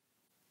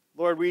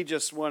Lord, we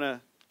just want to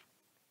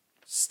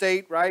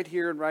state right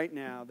here and right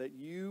now that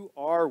you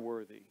are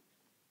worthy.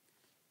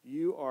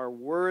 You are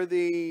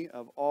worthy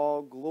of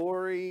all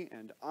glory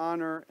and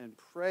honor and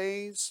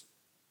praise.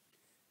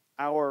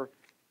 Our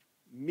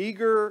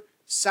meager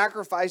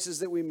sacrifices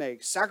that we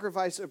make,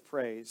 sacrifice of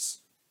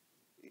praise,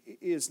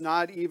 is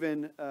not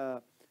even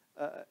a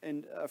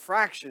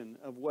fraction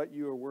of what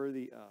you are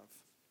worthy of.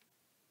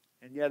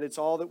 And yet it's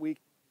all that we,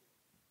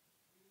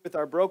 with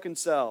our broken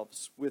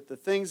selves, with the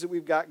things that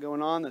we've got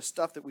going on, the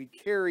stuff that we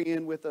carry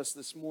in with us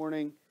this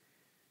morning,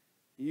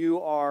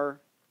 you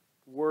are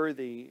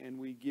worthy, and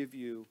we give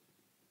you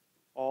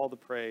all the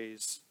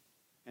praise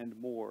and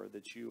more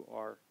that you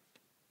are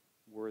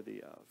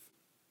worthy of.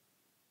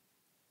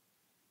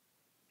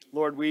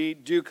 Lord, we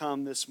do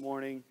come this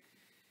morning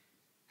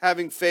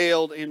having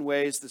failed in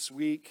ways this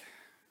week.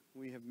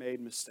 We have made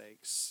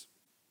mistakes.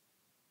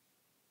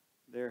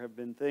 There have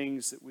been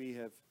things that we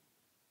have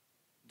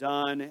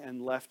done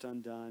and left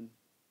undone,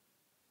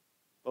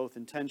 both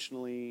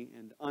intentionally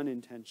and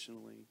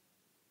unintentionally.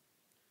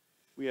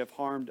 We have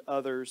harmed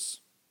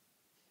others.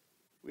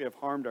 We have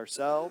harmed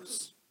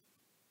ourselves.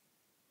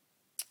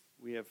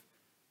 We have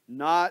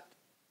not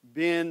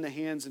been the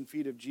hands and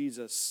feet of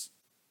Jesus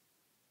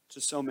to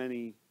so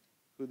many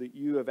who that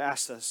you have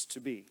asked us to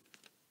be.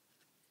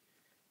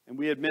 And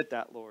we admit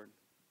that, Lord.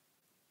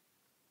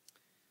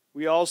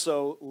 We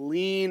also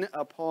lean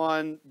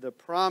upon the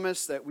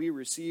promise that we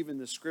receive in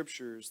the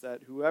Scriptures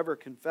that whoever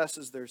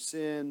confesses their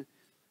sin,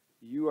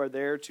 you are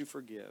there to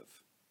forgive.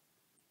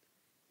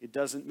 It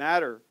doesn't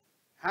matter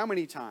how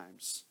many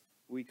times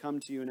we come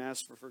to you and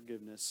ask for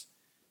forgiveness.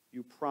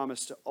 You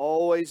promise to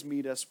always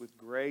meet us with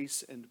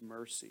grace and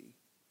mercy.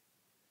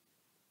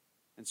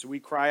 And so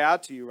we cry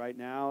out to you right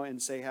now and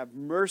say, have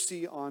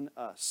mercy on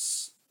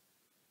us,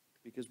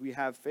 because we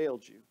have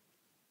failed you.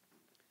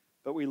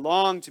 But we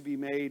long to be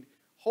made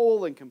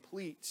whole and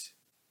complete.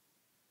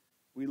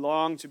 We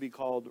long to be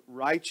called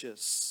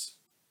righteous.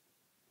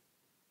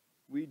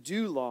 We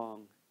do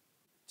long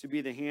to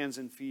be the hands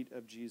and feet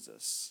of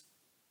Jesus.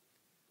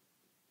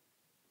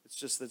 It's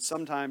just that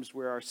sometimes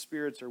where our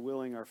spirits are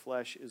willing, our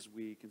flesh is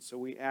weak. And so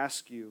we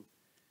ask you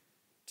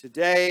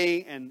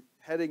today and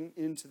heading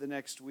into the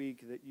next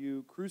week that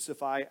you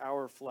crucify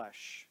our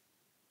flesh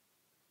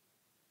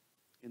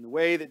in the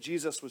way that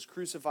Jesus was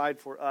crucified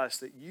for us,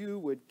 that you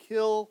would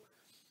kill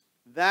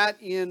that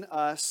in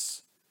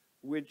us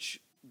which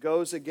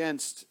goes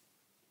against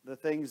the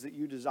things that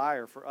you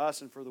desire for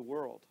us and for the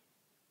world,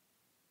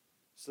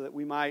 so that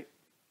we might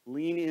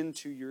lean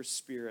into your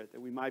Spirit,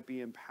 that we might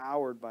be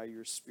empowered by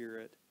your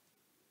Spirit.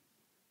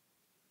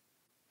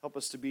 Help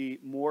us to be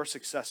more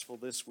successful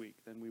this week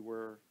than we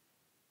were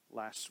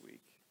last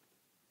week.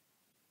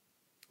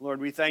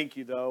 Lord, we thank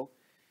you, though,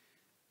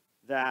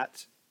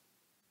 that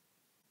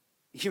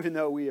even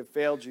though we have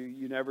failed you,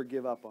 you never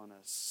give up on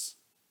us.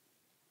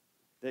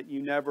 That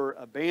you never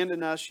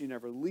abandon us, you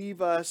never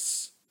leave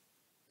us.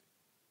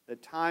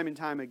 That time and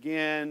time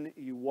again,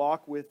 you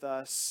walk with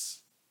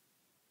us,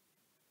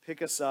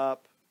 pick us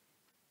up,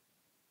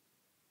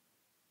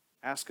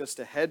 ask us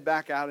to head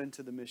back out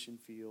into the mission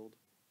field.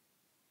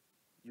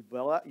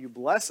 You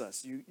bless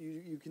us.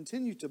 You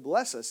continue to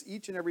bless us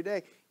each and every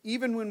day,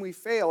 even when we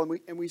fail.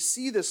 And we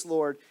see this,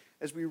 Lord,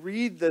 as we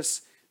read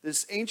this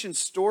ancient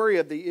story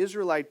of the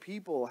Israelite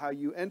people, how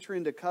you enter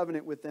into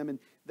covenant with them, and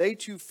they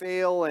too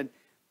fail. And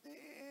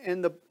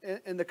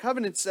the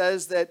covenant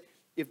says that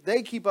if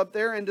they keep up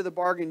their end of the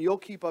bargain, you'll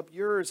keep up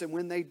yours. And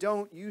when they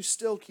don't, you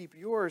still keep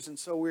yours. And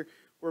so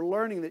we're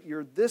learning that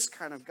you're this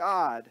kind of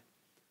God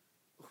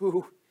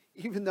who,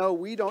 even though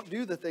we don't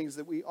do the things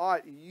that we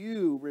ought,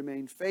 you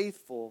remain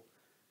faithful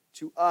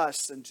to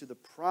us and to the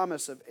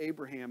promise of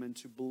Abraham and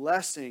to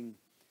blessing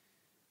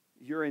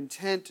your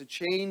intent to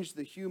change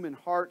the human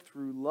heart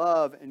through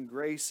love and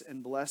grace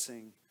and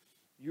blessing.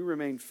 You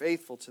remain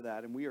faithful to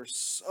that, and we are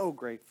so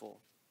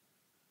grateful.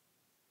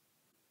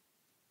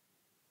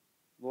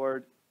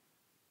 Lord,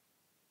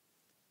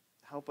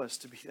 help us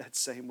to be that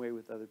same way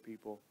with other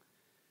people,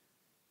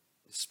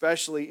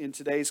 especially in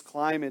today's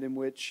climate in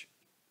which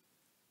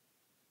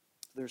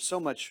there's so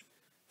much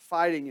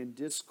fighting and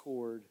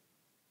discord.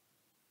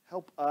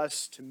 Help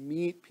us to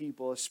meet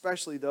people,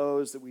 especially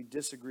those that we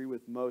disagree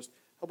with most.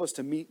 Help us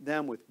to meet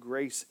them with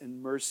grace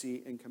and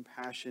mercy and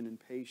compassion and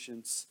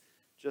patience,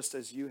 just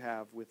as you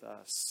have with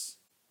us.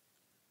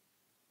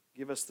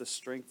 Give us the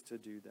strength to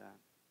do that.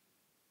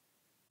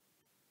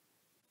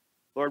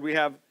 Lord, we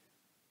have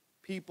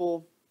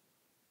people,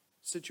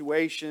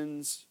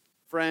 situations,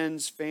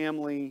 friends,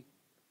 family,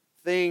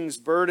 things,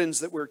 burdens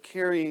that we're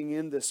carrying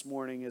in this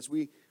morning as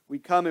we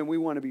come and we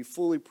want to be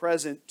fully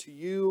present to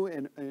you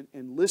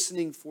and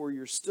listening for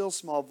your still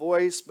small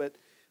voice, but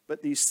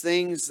these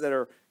things that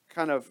are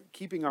kind of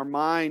keeping our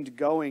mind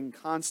going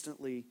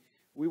constantly,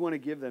 we want to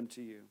give them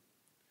to you.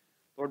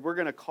 Lord, we're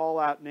going to call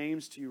out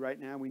names to you right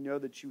now. We know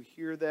that you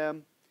hear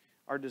them.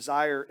 Our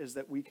desire is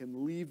that we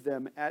can leave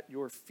them at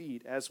your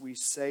feet as we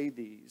say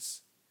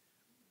these.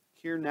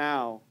 Hear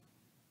now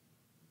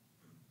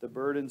the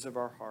burdens of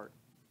our heart.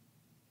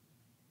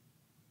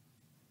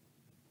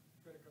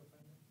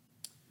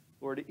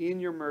 Lord, in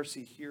your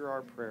mercy, hear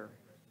our prayer.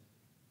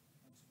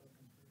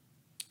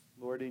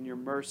 Lord, in your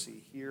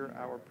mercy, hear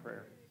our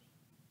prayer.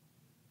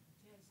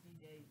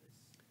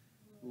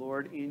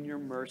 Lord, in your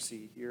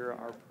mercy, hear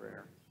our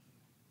prayer.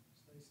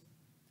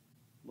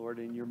 Lord,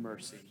 in your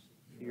mercy,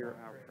 hear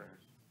our prayer.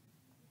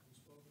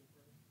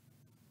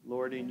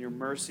 Lord, in your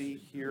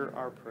mercy, hear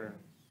our prayer.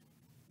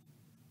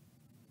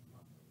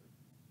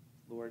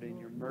 Lord, in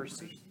your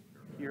mercy,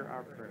 hear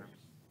our prayer.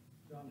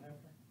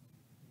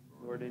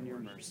 Lord, in your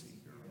mercy,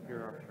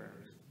 hear our prayer.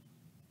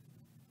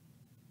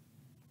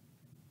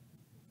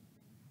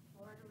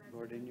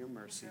 Lord, in your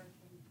mercy,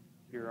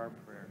 hear our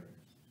prayer.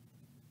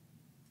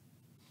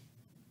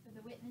 For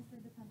the witness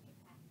of the pumpkin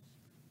patch.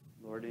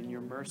 Lord, in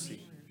your mercy,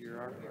 hear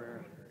our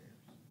prayer.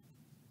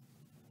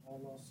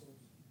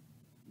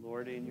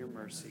 Lord, in your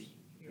mercy,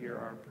 hear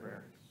our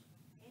prayer.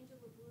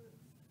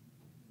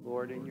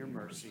 Lord, in your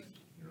mercy,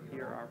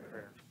 hear our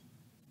prayer.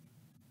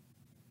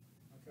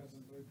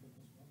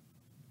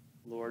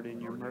 Lord,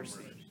 in your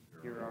mercy,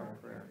 hear our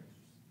prayer.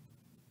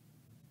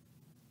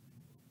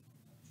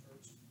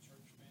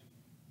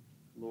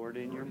 Lord,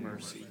 in your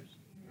mercy,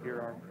 hear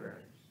our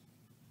prayer.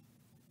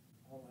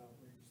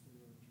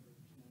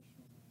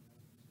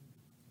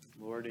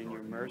 Lord, in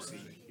your mercy,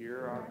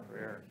 hear our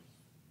prayer.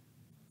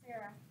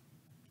 Sarah.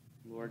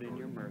 Lord, in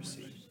your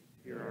mercy,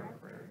 hear our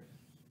prayer.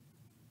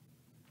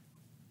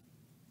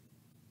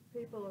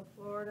 People of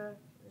Florida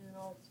and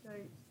all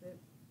states that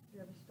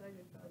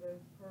devastated by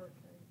those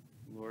hurricanes.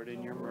 Lord,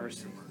 in your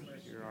mercy,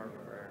 hear our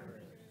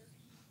prayer.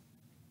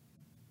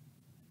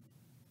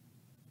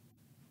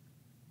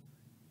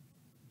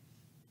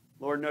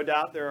 Lord, no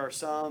doubt there are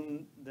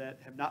some that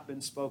have not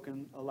been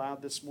spoken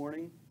aloud this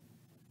morning.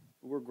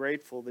 We're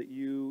grateful that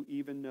you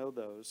even know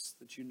those,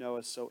 that you know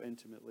us so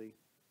intimately,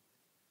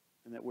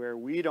 and that where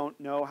we don't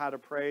know how to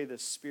pray, the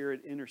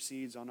Spirit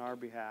intercedes on our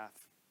behalf.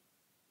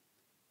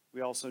 We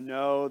also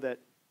know that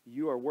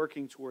you are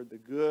working toward the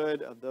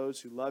good of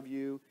those who love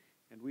you,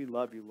 and we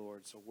love you,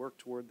 Lord, so work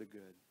toward the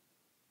good.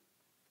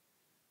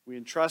 We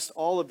entrust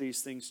all of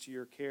these things to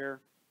your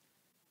care,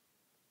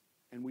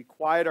 and we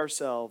quiet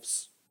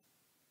ourselves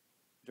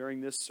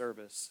during this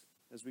service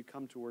as we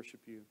come to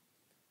worship you.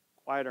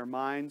 Quiet our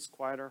minds,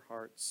 quiet our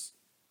hearts.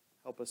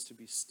 Help us to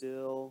be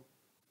still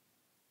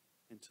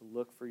and to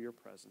look for your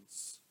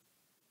presence.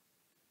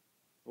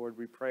 Lord,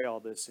 we pray all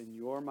this in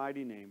your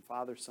mighty name,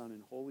 Father, Son,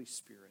 and Holy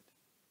Spirit.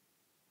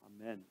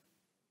 Amen.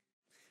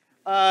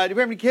 Do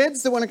we have any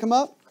kids that want to come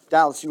up?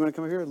 Dallas, you want to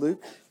come up here?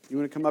 Luke, you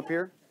want to come up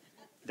here?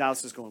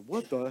 Dallas is going,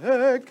 what the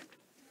heck?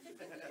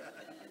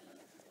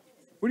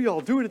 What are you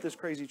all doing at this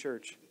crazy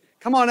church?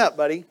 Come on up,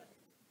 buddy.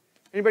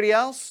 Anybody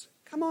else?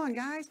 Come on,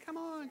 guys. Come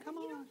on, come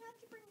on.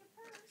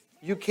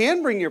 You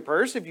can bring your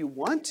purse if you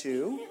want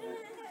to.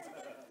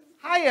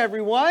 Hi,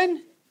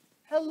 everyone.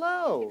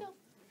 Hello.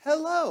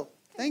 Hello.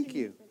 Thank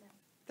you.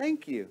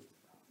 Thank you.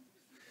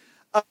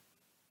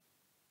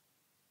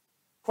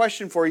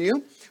 Question for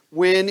you.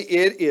 When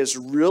it is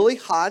really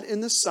hot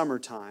in the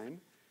summertime,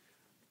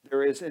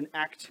 there is an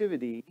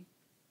activity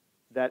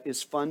that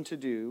is fun to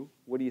do.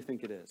 What do you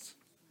think it is?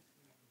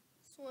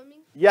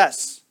 Swimming.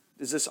 Yes.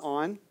 Is this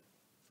on?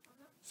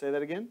 Say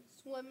that again.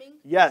 Swimming.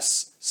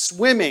 Yes.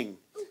 Swimming.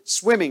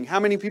 Swimming. How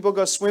many people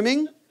go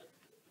swimming?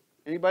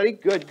 Anybody?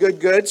 Good, good,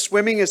 good.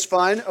 Swimming is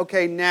fun.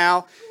 Okay,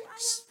 now,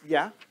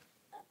 yeah?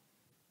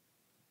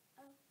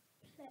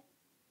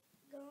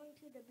 Going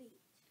to the beach.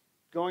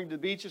 Going to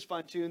the beach is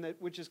fun too,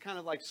 which is kind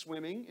of like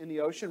swimming in the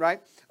ocean,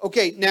 right?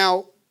 Okay,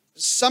 now,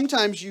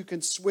 sometimes you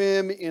can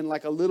swim in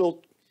like a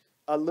little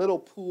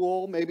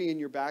pool, maybe in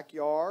your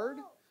backyard.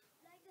 Oh,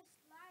 like a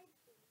slide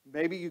pool.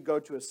 Maybe you go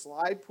to a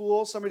slide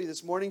pool. Somebody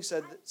this morning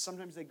said that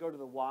sometimes they go to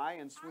the Y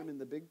and swim in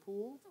the big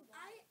pool,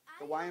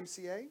 the YMCA.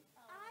 I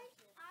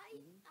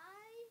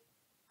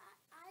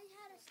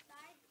had a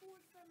slide pool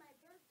for my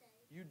birthday.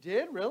 You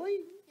did?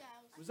 Really? Yeah.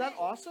 Was that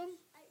awesome?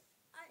 I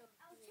was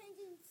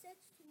changing 6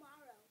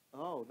 tomorrow.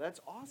 Oh, that's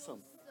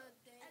awesome.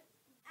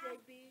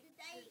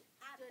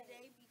 The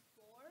day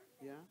before,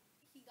 Yeah,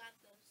 he got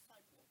the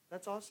slide pool.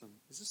 that's awesome.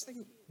 Is this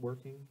thing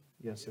Working?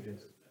 Yes, it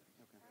is.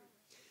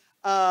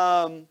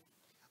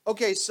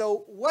 Okay,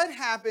 so what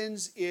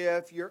happens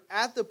if you're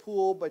at the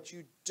pool but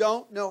you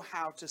don't know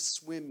how to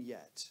swim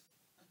yet?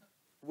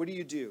 What do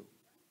you do?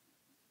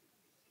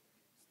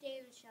 Stay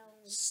in the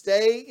shower.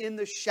 Stay in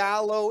the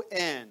shallow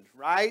end,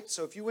 right?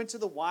 So if you went to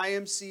the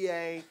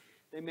YMCA,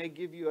 they may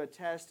give you a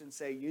test and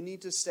say you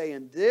need to stay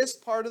in this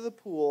part of the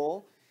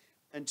pool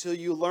until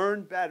you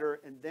learn better,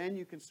 and then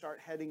you can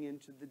start heading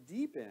into the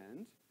deep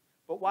end.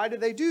 But why do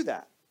they do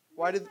that?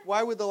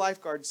 Why would the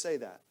lifeguards say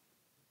that?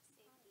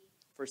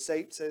 For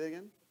safety. Say that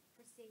again.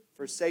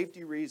 For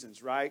safety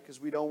reasons, right?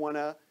 Because we don't want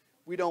to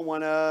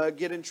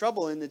get in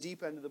trouble in the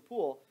deep end of the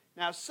pool.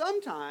 Now,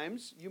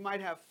 sometimes you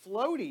might have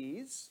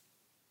floaties.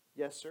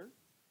 Yes, sir.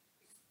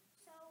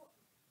 So,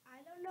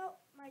 I don't know.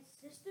 My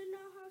sister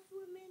knows how to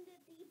swim in the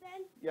deep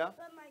end. Yeah.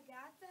 But my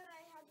dad said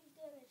I had to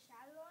stay in the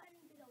shallow end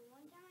because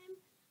one time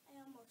I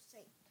almost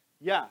sank.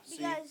 Yeah. See?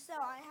 Because so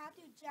I had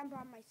to jump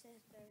on my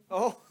sister.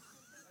 Oh.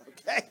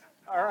 Okay.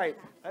 All All right,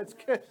 that's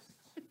good.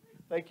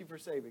 Thank you for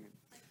saving it.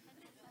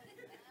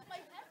 My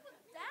head was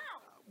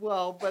down.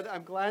 Well, but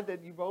I'm glad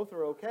that you both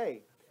are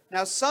okay.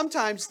 Now,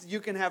 sometimes you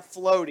can have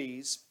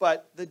floaties,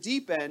 but the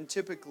deep end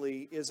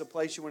typically is a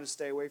place you want to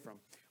stay away from.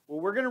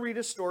 Well, we're going to read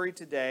a story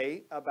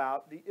today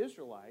about the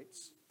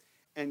Israelites,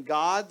 and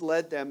God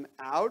led them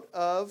out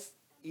of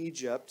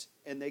Egypt,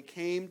 and they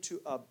came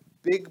to a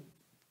big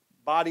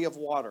body of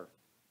water.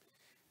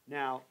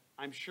 Now,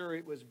 I'm sure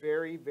it was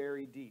very,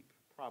 very deep,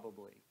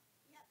 probably.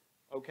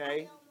 Okay? I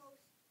almost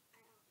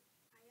sunk.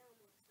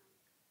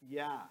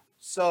 Yeah.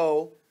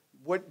 So,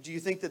 what do you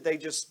think that they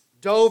just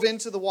dove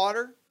into the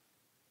water?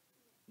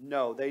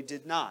 No, they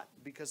did not,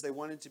 because they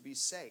wanted to be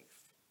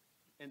safe.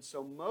 And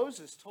so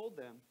Moses told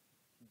them,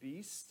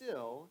 be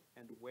still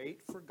and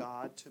wait for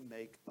God to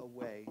make a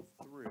way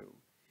through.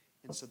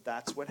 And so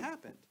that's what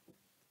happened.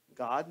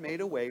 God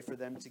made a way for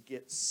them to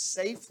get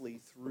safely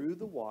through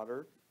the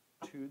water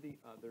to the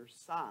other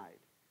side.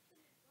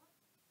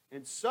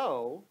 And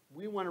so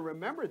we want to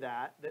remember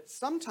that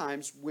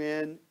sometimes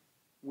when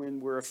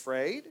we're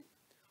afraid,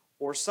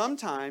 or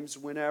sometimes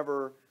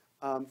whenever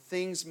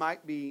things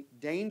might be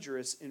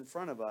dangerous in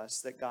front of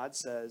us, that God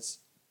says,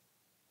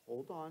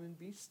 hold on and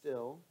be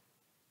still,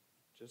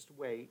 just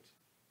wait,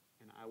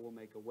 and I will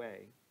make a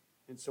way.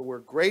 And so we're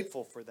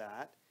grateful for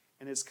that.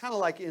 And it's kind of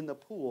like in the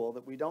pool,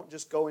 that we don't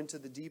just go into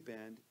the deep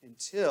end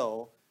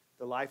until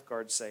the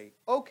lifeguards say,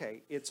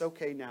 okay, it's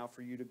okay now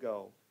for you to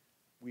go.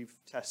 We've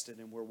tested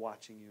and we're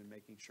watching you and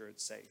making sure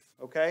it's safe.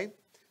 Okay?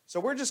 So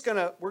we're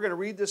going to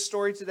read this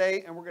story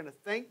today, and we're going to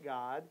thank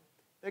God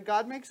that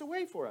God makes a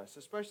way for us,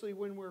 especially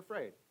when we're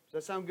afraid. Does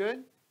that sound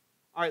good?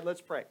 All right,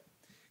 let's pray.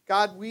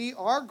 God, we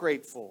are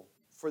grateful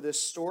for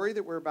this story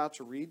that we're about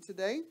to read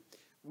today.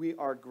 We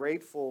are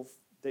grateful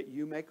that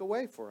you make a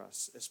way for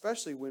us,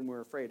 especially when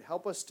we're afraid.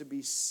 Help us to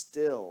be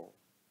still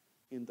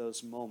in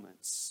those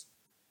moments,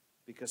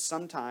 because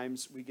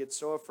sometimes we get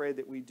so afraid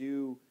that we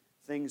do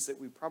things that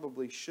we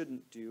probably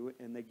shouldn't do,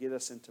 and they get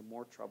us into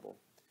more trouble.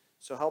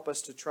 So help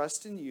us to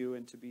trust in you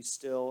and to be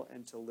still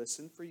and to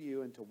listen for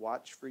you and to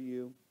watch for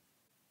you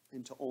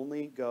and to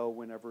only go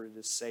whenever it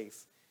is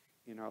safe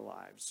in our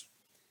lives.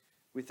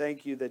 We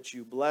thank you that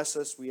you bless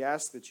us. We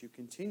ask that you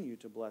continue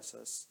to bless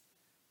us.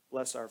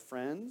 Bless our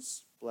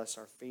friends. Bless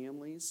our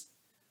families.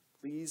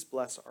 Please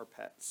bless our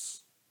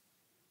pets.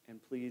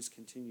 And please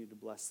continue to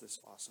bless this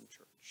awesome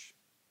church.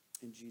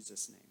 In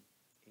Jesus'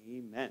 name,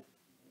 amen.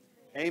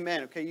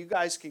 Amen. Okay, you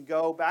guys can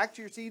go back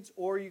to your seats,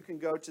 or you can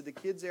go to the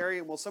kids area.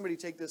 And will somebody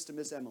take this to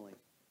Miss Emily?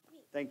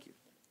 Thank you.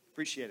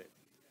 Appreciate it.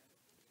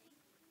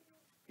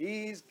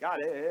 He's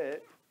got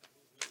it.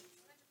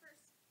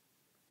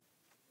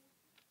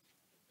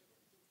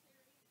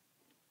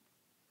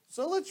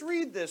 So let's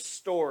read this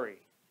story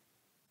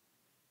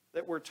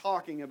that we're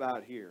talking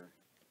about here.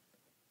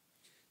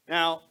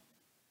 Now,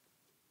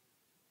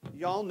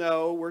 y'all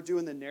know we're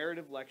doing the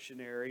narrative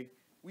lectionary.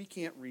 We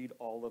can't read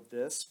all of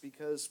this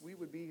because we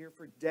would be here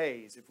for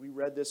days if we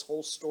read this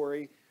whole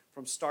story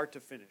from start to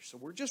finish. So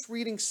we're just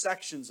reading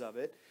sections of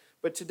it.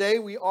 But today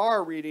we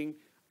are reading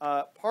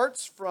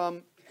parts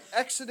from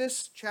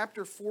Exodus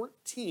chapter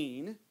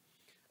 14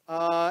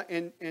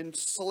 and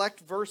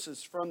select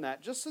verses from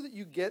that, just so that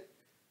you get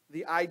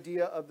the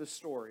idea of the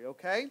story,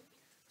 okay?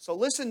 So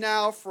listen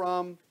now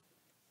from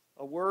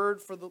a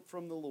word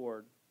from the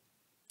Lord.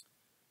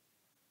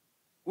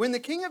 When the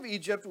king of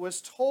Egypt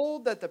was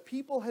told that the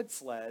people had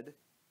fled,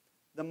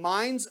 the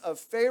minds of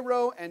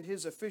Pharaoh and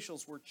his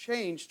officials were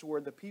changed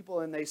toward the people,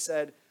 and they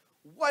said,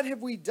 "What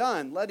have we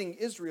done, letting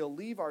Israel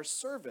leave our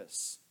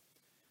service?"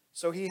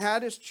 So he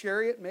had his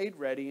chariot made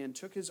ready and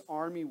took his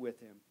army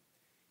with him.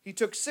 He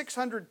took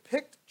 600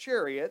 picked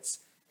chariots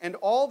and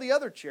all the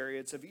other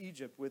chariots of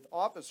Egypt with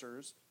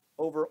officers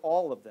over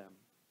all of them.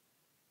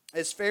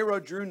 As Pharaoh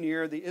drew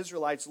near, the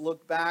Israelites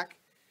looked back,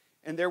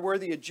 and there were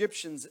the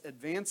Egyptians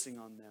advancing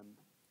on them.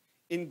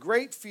 In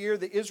great fear,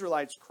 the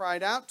Israelites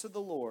cried out to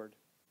the Lord.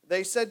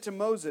 They said to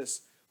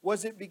Moses,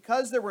 "Was it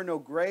because there were no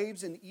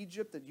graves in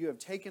Egypt that you have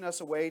taken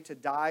us away to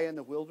die in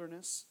the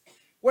wilderness?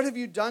 What have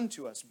you done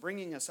to us,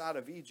 bringing us out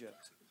of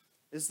Egypt?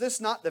 Is this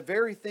not the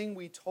very thing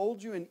we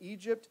told you in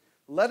Egypt?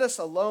 Let us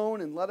alone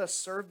and let us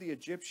serve the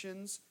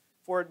Egyptians,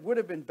 for it would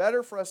have been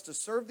better for us to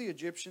serve the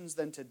Egyptians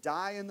than to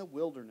die in the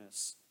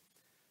wilderness."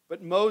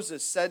 But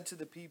Moses said to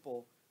the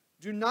people,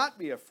 "Do not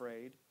be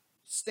afraid.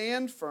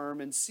 Stand firm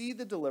and see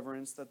the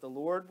deliverance that the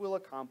Lord will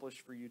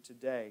accomplish for you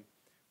today.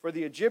 For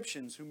the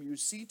Egyptians whom you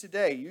see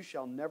today, you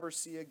shall never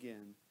see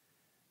again.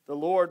 The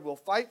Lord will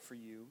fight for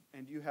you,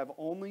 and you have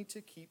only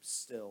to keep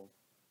still."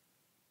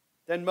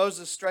 Then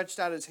Moses stretched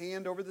out his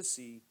hand over the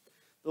sea.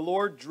 The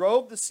Lord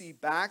drove the sea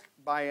back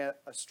by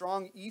a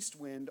strong east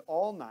wind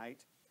all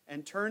night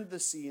and turned the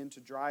sea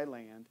into dry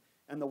land,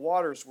 and the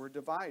waters were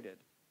divided.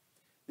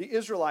 The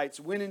Israelites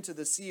went into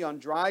the sea on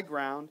dry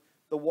ground,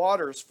 the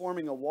waters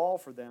forming a wall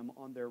for them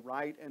on their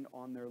right and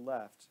on their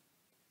left.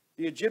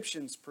 The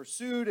Egyptians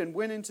pursued and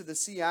went into the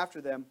sea after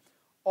them,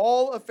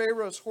 all of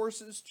Pharaoh's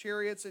horses,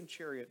 chariots, and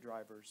chariot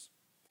drivers.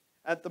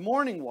 At the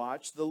morning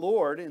watch, the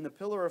Lord, in the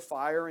pillar of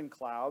fire and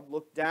cloud,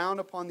 looked down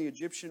upon the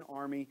Egyptian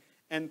army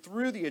and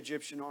threw the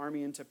Egyptian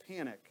army into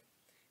panic.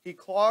 He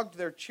clogged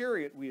their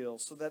chariot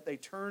wheels so that they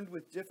turned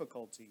with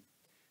difficulty.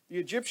 The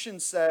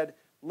Egyptians said,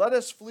 "Let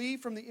us flee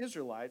from the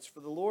Israelites,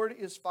 for the Lord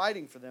is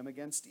fighting for them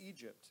against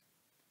Egypt."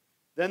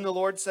 Then the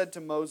Lord said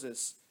to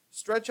Moses,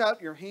 "Stretch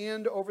out your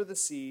hand over the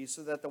sea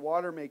so that the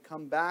water may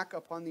come back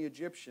upon the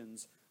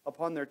Egyptians,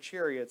 upon their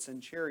chariots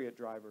and chariot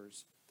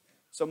drivers."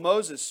 So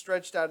Moses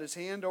stretched out his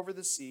hand over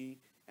the sea,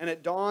 and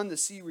at dawn the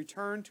sea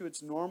returned to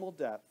its normal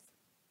depth.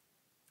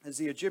 As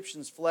the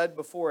Egyptians fled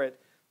before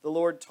it, the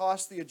Lord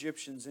tossed the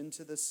Egyptians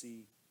into the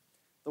sea.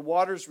 The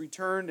waters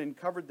returned and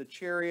covered the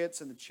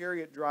chariots and the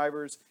chariot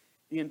drivers,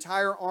 the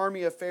entire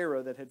army of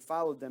Pharaoh that had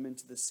followed them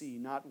into the sea.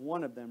 Not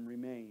one of them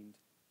remained.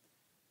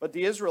 But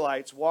the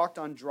Israelites walked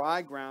on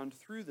dry ground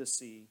through the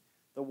sea,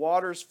 the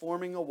waters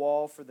forming a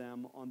wall for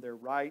them on their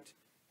right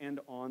and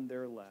on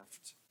their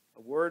left.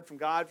 A word from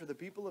God for the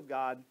people of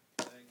God.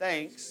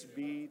 Thanks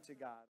be to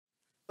God.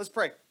 Let's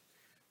pray.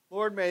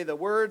 Lord, may the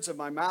words of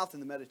my mouth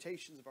and the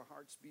meditations of our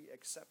hearts be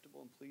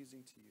acceptable and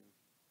pleasing to you.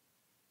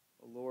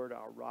 O Lord,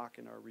 our rock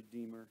and our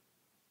redeemer.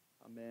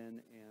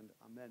 Amen and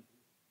amen.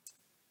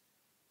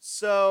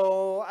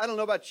 So, I don't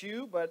know about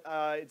you, but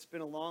it's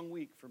been a long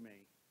week for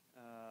me.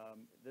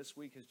 This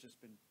week has just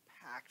been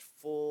packed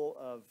full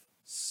of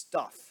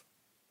stuff.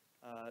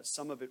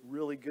 Some of it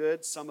really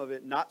good, some of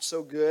it not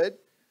so good.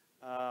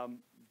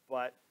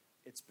 But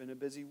it's been a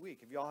busy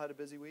week. Have you all had a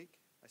busy week?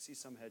 I see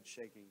some heads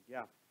shaking.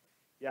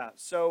 Yeah.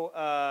 So,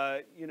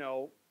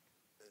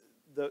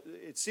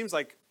 it seems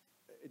like,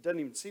 it doesn't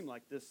even seem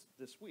like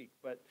this week,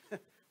 but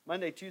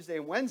Monday, Tuesday,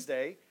 and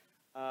Wednesday,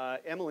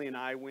 Emily and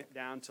I went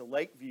down to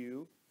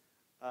Lakeview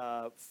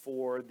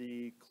for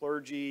the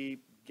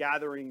clergy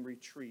gathering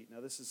retreat.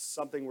 Now, this is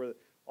something where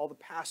all the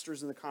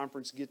pastors in the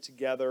conference get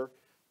together,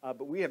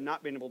 but we have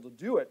not been able to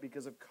do it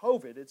because of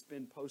COVID. It's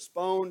been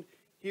postponed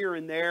here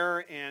and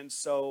there, and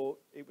so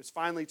it was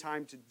finally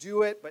time to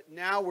do it, but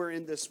now we're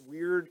in this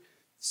weird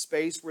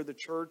space where the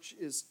church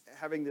is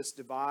having this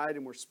divide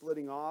and we're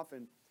splitting off,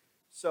 and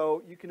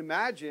so you can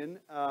imagine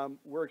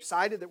we're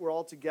excited that we're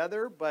all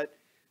together, but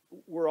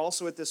we're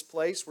also at this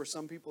place where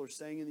some people are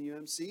staying in the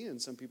UMC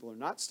and some people are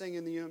not staying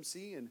in the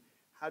UMC, and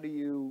how does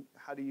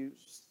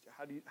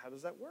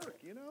that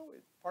work? You know,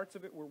 parts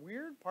of it were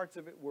weird, parts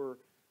of it were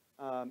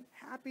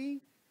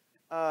happy.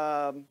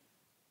 And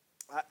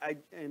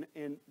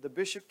the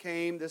bishop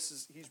came.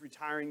 He's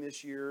retiring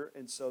this year,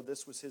 and so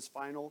this was his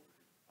final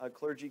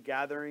clergy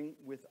gathering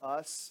with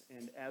us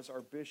and as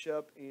our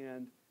bishop.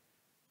 And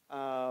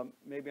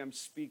maybe I'm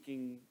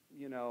speaking,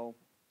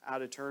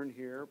 out of turn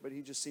here, but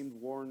he just seemed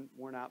worn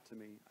out to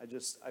me.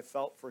 I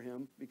felt for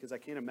him because I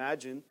can't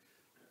imagine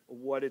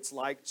what it's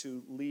like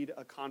to lead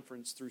a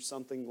conference through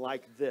something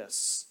like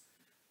this.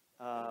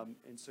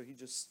 And so he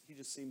just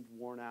seemed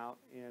worn out,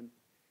 and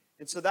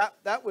so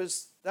that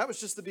was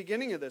just the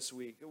beginning of this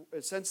week.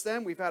 Since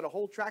then, we've had a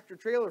whole tractor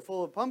trailer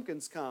full of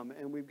pumpkins come,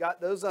 and we've got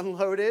those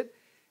unloaded,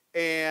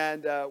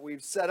 and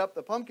we've set up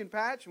the pumpkin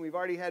patch, and we've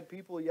already had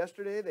people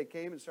yesterday. They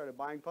came and started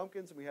buying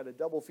pumpkins, and we had a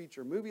double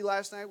feature movie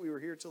last night. We were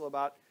here till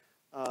about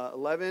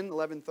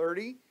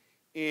 11:30,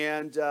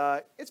 and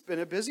it's been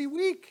a busy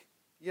week,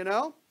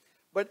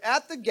 But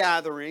at the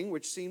gathering,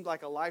 which seemed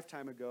like a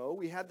lifetime ago,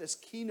 we had this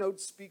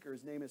keynote speaker.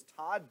 His name is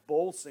Todd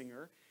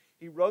Bolsinger.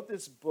 He wrote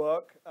this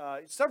book,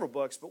 several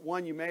books, but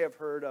one you may have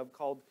heard of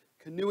called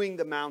Canoeing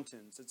the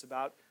Mountains. It's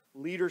about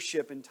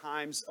leadership in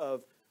times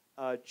of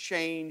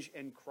change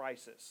and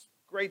crisis.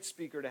 Great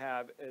speaker to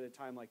have at a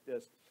time like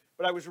this.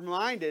 But I was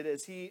reminded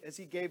as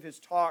he gave his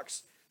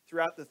talks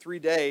throughout the 3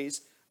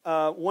 days,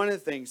 one of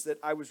the things that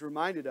I was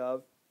reminded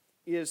of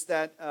is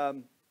that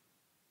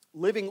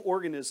living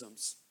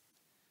organisms,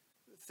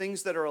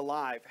 things that are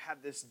alive,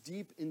 have this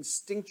deep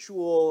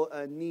instinctual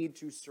need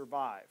to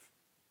survive.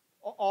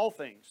 All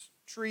things,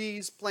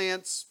 trees,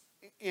 plants,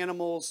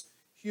 animals,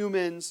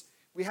 humans,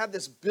 we have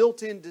this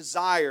built-in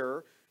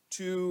desire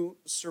to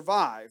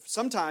survive,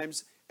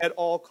 sometimes at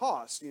all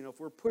costs. If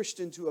we're pushed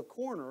into a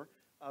corner,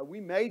 we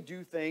may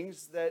do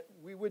things that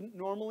we wouldn't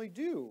normally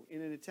do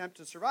in an attempt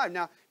to survive.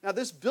 Now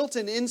this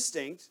built-in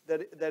instinct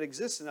that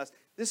exists in us,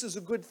 this is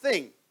a good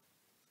thing,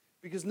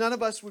 because none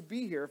of us would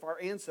be here if our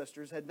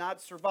ancestors had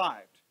not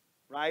survived,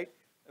 right?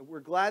 We're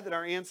glad that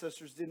our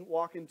ancestors didn't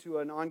walk into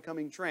an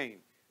oncoming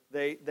train.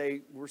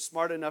 They were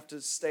smart enough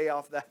to stay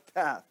off that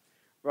path,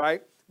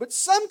 right? But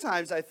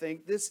sometimes I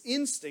think this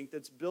instinct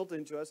that's built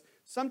into us,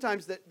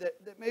 sometimes that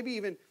maybe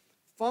even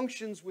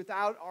functions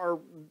without our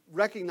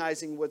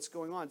recognizing what's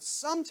going on,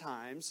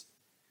 sometimes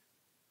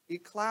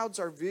it clouds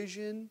our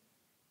vision,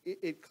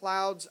 it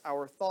clouds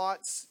our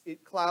thoughts,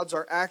 it clouds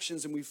our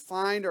actions, and we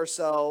find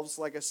ourselves,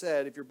 like I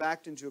said, if you're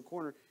backed into a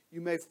corner,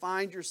 you may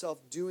find yourself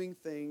doing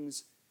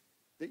things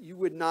that you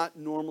would not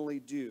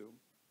normally do.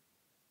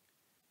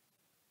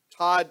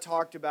 Todd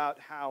talked about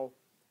how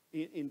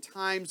in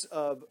times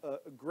of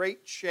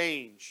great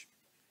change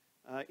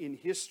in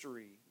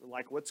history,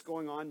 like what's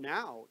going on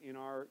now in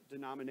our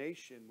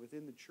denomination,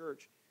 within the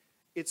church,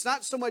 it's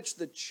not so much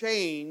the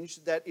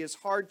change that is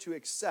hard to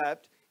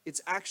accept,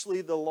 it's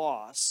actually the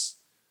loss.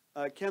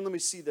 Ken, let me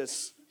see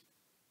this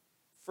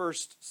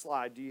first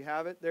slide. Do you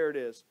have it? There it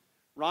is.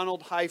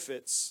 Ronald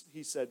Heifetz,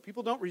 he said,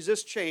 people don't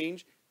resist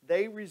change,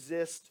 they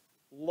resist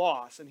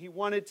loss. And he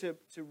wanted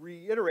to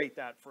reiterate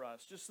that for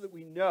us, just so that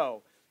we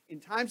know. In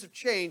times of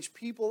change,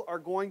 people are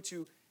going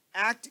to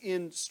act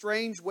in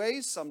strange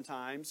ways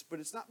sometimes, but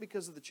it's not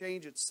because of the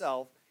change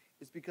itself.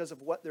 It's because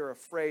of what they're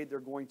afraid they're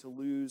going to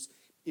lose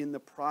in the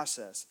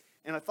process.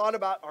 And I thought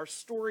about our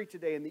story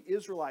today and the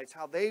Israelites,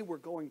 how they were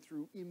going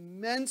through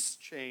immense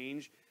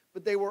change,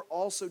 but they were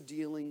also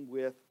dealing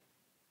with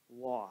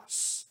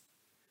loss.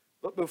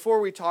 But before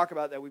we talk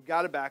about that, we've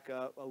got to back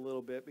up a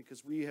little bit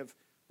because we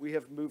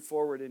have moved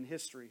forward in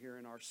history here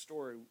in our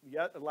story.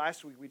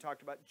 Last week we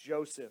talked about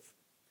Joseph.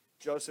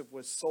 Joseph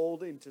was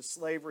sold into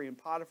slavery in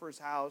Potiphar's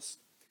house.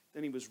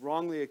 Then he was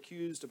wrongly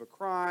accused of a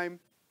crime,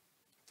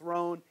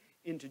 thrown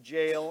into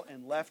jail,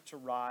 and left to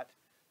rot.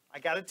 I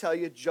got to tell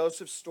you,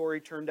 Joseph's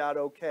story turned out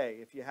okay.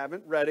 If you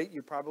haven't read it,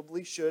 you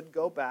probably should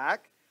go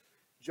back.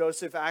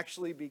 Joseph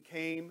actually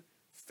became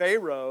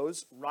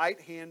Pharaoh's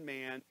right-hand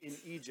man in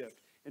Egypt.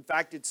 In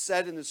fact, it's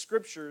said in the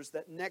scriptures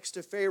that next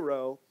to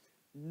Pharaoh,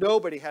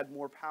 nobody had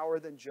more power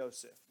than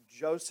Joseph.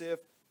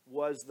 Joseph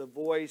was the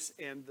voice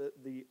and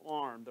the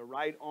arm, the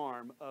right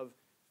arm of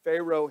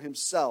Pharaoh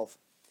himself.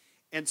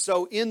 And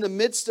so in the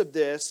midst of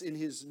this, in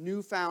his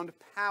newfound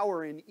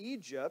power in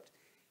Egypt,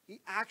 he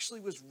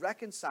actually was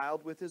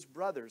reconciled with his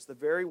brothers, the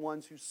very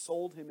ones who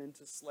sold him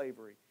into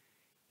slavery.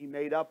 He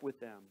made up with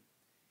them.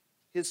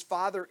 His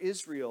father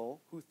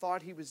Israel, who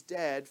thought he was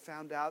dead,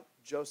 found out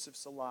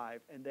Joseph's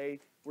alive, and they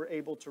were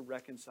able to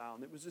reconcile.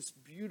 And it was this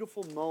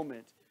beautiful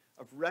moment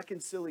of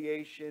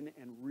reconciliation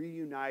and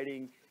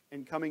reuniting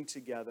and coming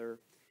together.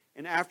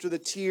 And after the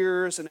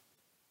tears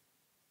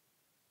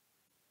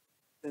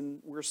and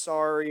we're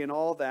sorry and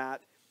all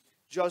that,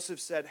 Joseph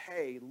said,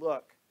 hey,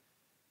 look,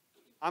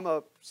 I'm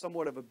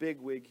somewhat of a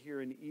bigwig here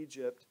in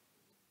Egypt.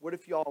 What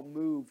if y'all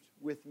moved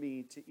with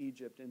me to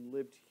Egypt and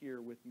lived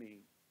here with me?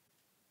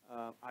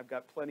 I've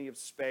got plenty of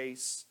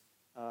space.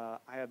 I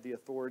have the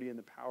authority and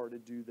the power to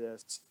do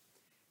this.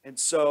 And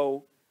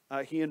so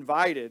he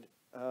invited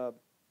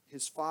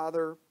his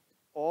father,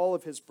 all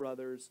of his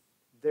brothers,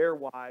 their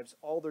wives,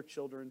 all their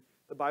children.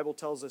 The Bible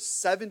tells us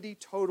 70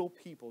 total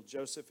people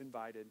Joseph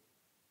invited.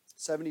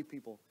 70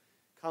 people.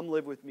 Come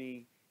live with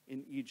me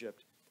in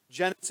Egypt.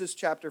 Genesis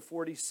chapter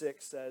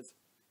 46 says,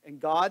 and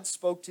God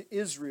spoke to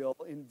Israel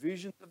in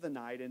visions of the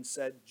night and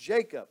said,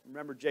 Jacob,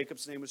 remember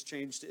Jacob's name was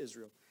changed to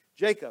Israel.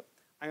 Jacob,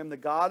 I am the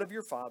God of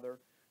your father.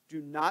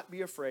 Do not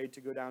be afraid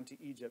to go down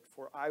to Egypt,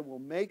 for I will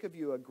make of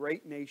you a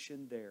great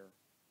nation there.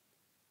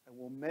 I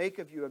will make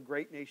of you a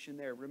great nation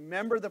there.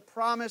 Remember the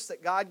promise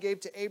that God gave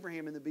to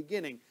Abraham in the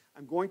beginning.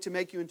 I'm going to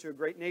make you into a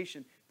great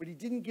nation. But he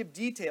didn't give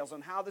details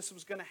on how this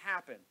was going to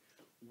happen.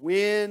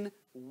 When,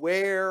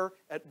 where,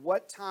 at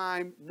what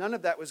time, none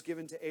of that was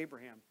given to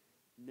Abraham.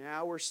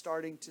 Now we're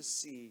starting to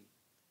see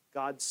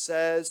God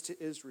says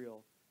to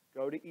Israel,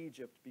 go to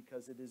Egypt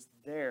because it is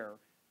there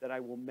that I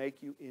will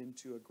make you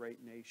into a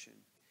great nation.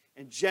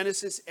 And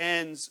Genesis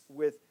ends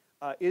with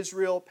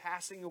Israel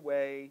passing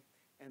away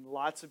and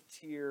lots of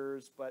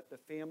tears, but the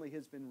family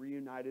has been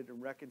reunited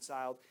and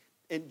reconciled.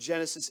 And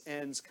Genesis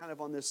ends kind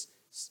of on this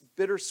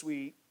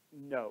bittersweet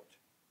note.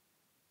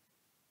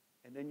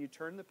 And then you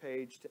turn the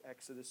page to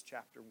Exodus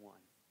chapter 1.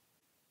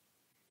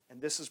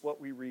 And this is what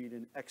we read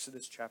in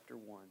Exodus chapter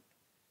 1.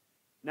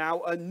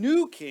 Now a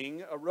new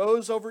king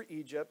arose over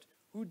Egypt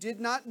who did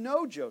not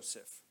know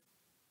Joseph.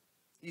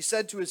 He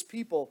said to his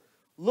people,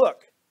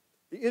 look,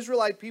 the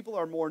Israelite people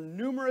are more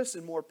numerous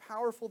and more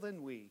powerful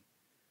than we.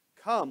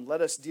 Come,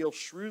 let us deal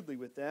shrewdly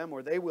with them,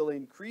 or they will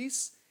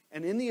increase,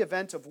 and in the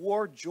event of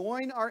war,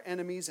 join our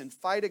enemies and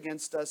fight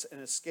against us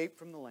and escape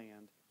from the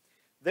land.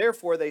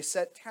 Therefore, they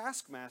set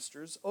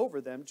taskmasters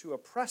over them to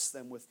oppress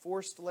them with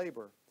forced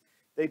labor.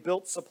 They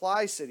built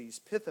supply cities,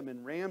 Pithom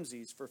and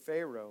Ramses, for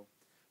Pharaoh.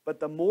 But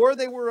the more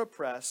they were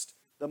oppressed,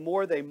 the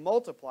more they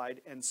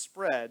multiplied and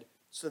spread,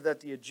 so that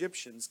the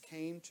Egyptians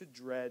came to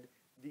dread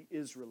the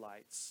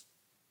Israelites.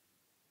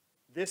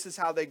 This is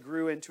how they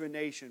grew into a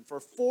nation. For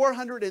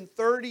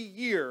 430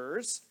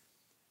 years,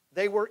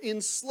 they were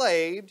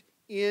enslaved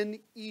in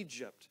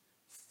Egypt,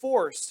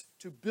 forced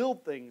to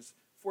build things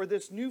for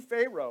this new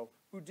Pharaoh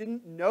who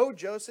didn't know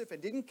Joseph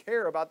and didn't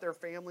care about their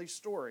family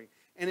story.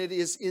 And it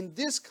is in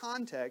this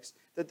context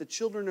that the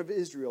children of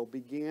Israel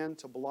began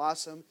to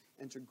blossom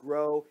and to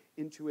grow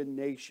into a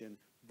nation,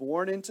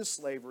 born into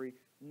slavery,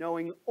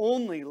 knowing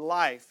only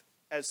life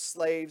as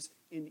slaves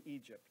in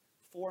Egypt.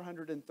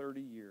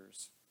 430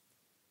 years.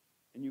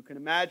 And you can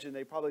imagine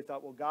they probably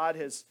thought, well, God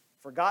has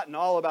forgotten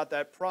all about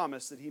that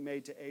promise that he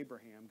made to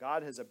Abraham.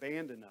 God has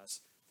abandoned us.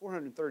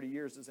 430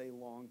 years is a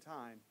long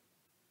time.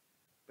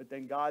 But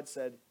then God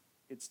said,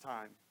 it's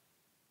time.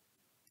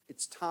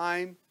 It's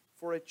time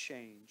for a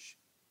change.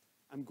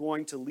 I'm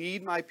going to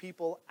lead my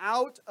people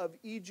out of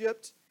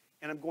Egypt,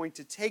 and I'm going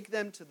to take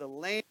them to the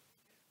land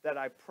that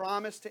I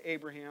promised to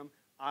Abraham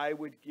I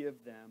would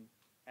give them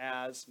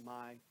as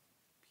my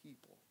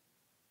people.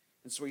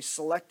 And so he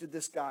selected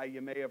this guy.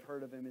 You may have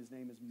heard of him. His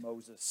name is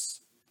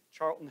Moses.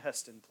 Charlton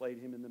Heston played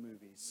him in the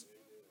movies.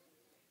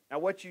 Now,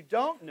 what you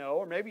don't know,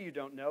 or maybe you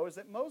don't know, is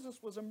that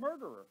Moses was a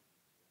murderer.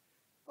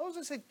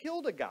 Moses had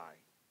killed a guy.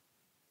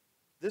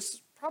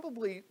 This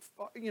probably,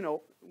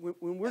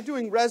 when we're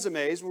doing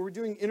resumes, when we're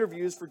doing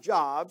interviews for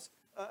jobs,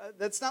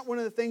 that's not one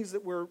of the things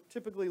that we're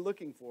typically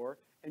looking for.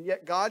 And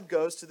yet God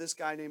goes to this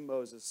guy named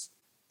Moses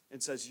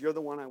and says, you're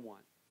the one I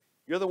want.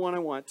 You're the one I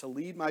want to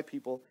lead my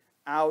people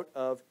out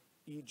of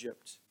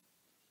Egypt,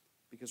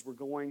 because we're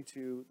going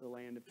to the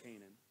land of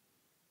Canaan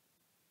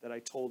that I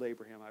told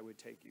Abraham I would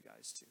take you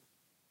guys to.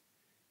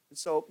 And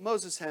so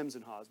Moses hems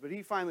and haws, but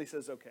he finally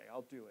says, okay,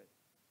 I'll do it.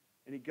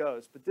 And he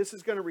goes. But this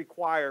is going to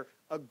require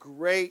a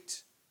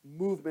great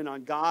movement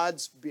on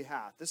God's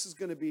behalf. This is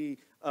going to be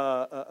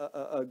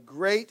a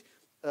great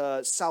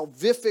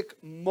salvific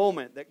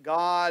moment that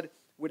God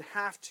would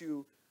have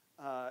to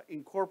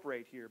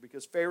incorporate here,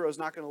 because Pharaoh's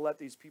not going to let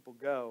these people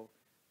go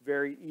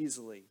very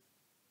easily.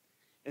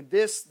 And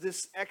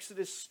this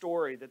Exodus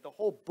story that the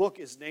whole book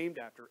is named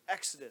after,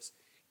 Exodus,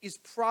 is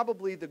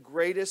probably the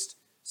greatest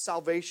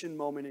salvation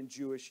moment in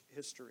Jewish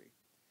history.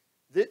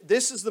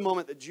 This is the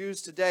moment that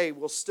Jews today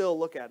will still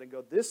look at and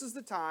go, this is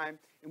the time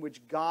in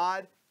which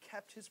God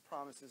kept his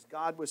promises.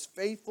 God was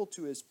faithful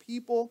to his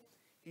people.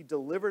 He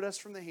delivered us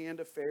from the hand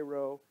of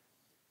Pharaoh.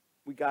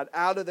 We got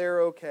out of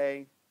there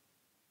okay.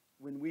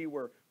 When we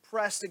were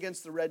pressed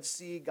against the Red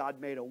Sea, God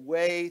made a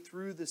way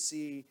through the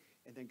sea,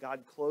 and then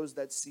God closed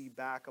that sea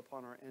back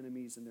upon our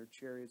enemies and their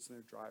chariots and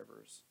their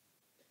drivers.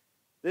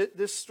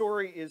 This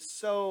story is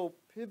so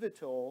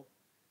pivotal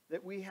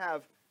that we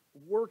have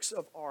works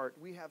of art,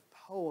 we have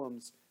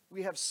poems,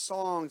 we have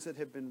songs that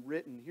have been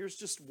written. Here's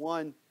just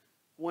one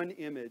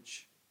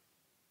image,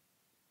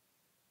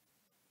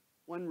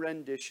 one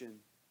rendition.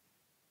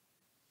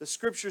 The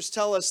scriptures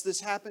tell us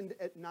this happened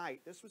at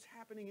night. This was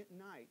happening at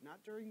night,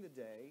 not during the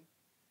day.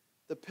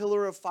 The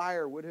pillar of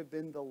fire would have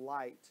been the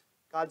light.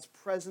 God's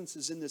presence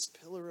is in this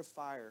pillar of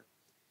fire.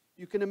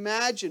 You can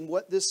imagine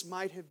what this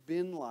might have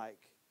been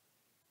like.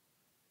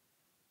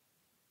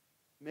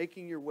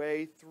 Making your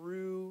way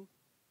through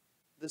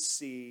the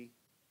sea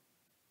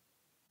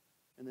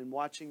and then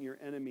watching your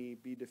enemy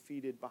be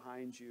defeated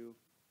behind you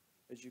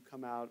as you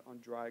come out on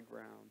dry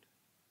ground.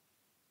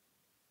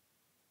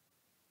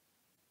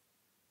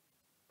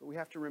 But we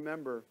have to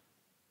remember,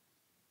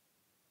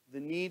 the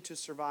need to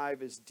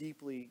survive is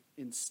deeply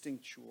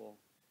instinctual.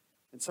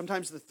 And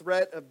sometimes the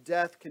threat of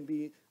death can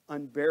be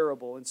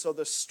unbearable. And so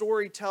the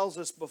story tells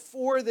us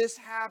before this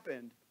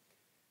happened,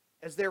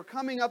 as they're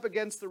coming up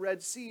against the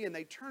Red Sea and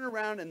they turn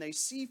around and they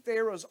see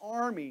Pharaoh's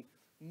army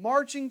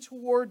marching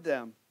toward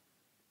them.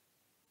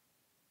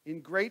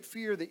 In great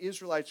fear, the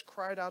Israelites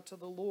cried out to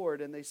the Lord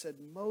and they said,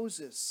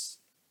 Moses,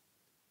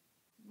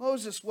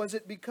 was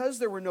it because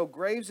there were no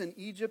graves in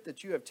Egypt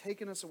that you have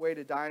taken us away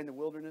to die in the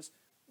wilderness?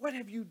 What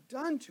have you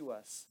done to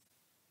us,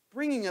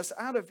 bringing us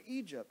out of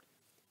Egypt?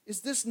 Is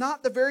this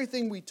not the very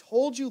thing we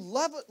told you?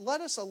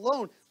 Let us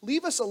alone.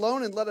 Leave us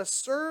alone and let us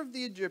serve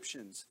the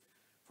Egyptians.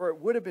 For it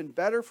would have been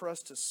better for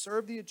us to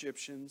serve the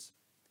Egyptians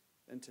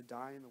than to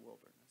die in the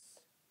wilderness.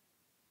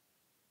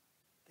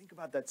 Think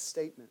about that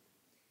statement.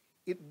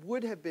 It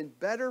would have been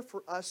better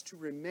for us to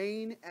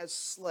remain as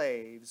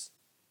slaves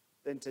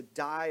than to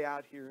die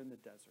out here in the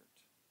desert.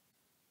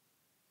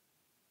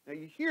 Now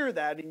you hear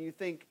that and you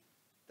think,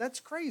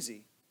 that's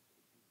crazy.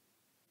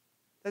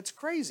 That's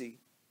crazy.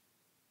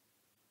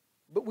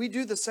 But we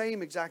do the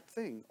same exact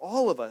thing.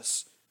 All of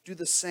us do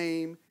the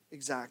same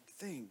exact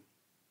thing.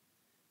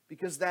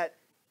 Because that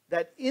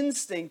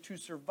instinct to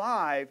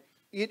survive,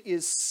 it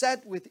is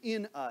set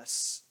within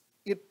us.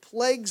 It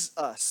plagues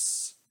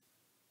us.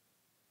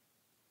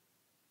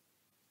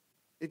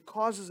 It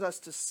causes us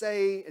to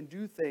say and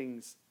do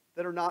things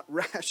that are not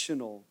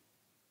rational.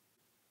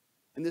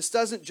 And this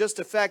doesn't just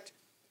affect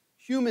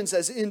humans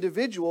as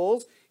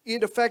individuals,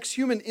 it affects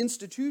human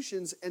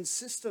institutions and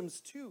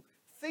systems too.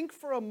 Think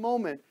for a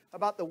moment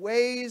about the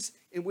ways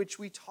in which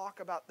we talk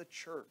about the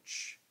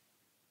church.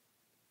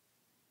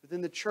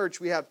 Within the church,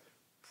 we have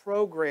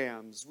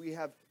programs, we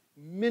have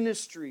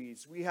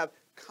ministries, we have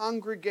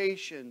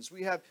congregations,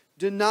 we have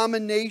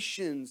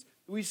denominations.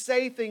 We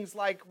say things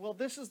like, well,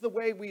 this is the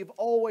way we've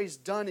always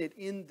done it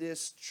in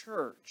this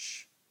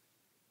church.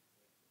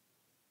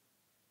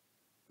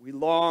 We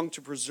long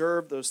to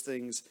preserve those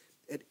things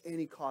at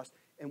any cost.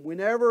 And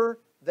whenever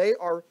they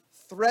are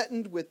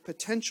threatened with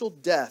potential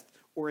death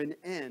or an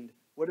end,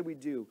 what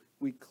do?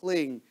 We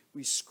cling,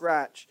 we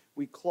scratch,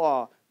 we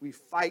claw, we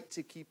fight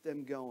to keep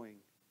them going.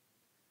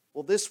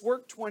 Well, this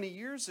worked 20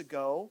 years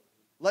ago.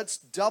 Let's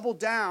double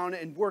down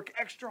and work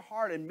extra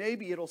hard and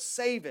maybe it'll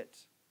save it.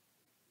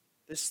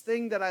 This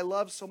thing that I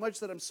love so much,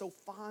 that I'm so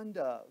fond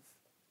of.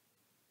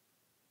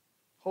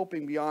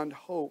 Hoping beyond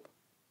hope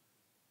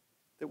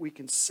that we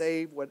can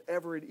save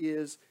whatever it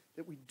is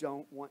that we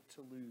don't want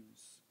to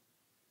lose.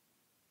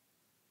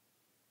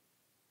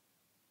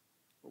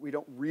 What we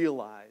don't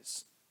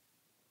realize,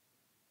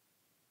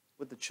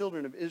 what the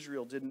children of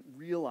Israel didn't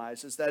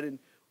realize, is that in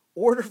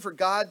order for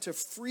God to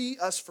free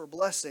us for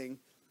blessing,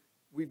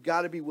 we've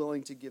got to be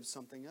willing to give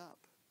something up.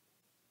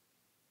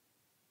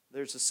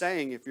 There's a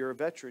saying, if you're a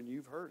veteran,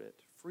 you've heard it.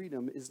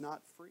 Freedom is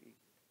not free.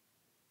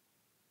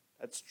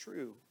 That's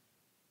true.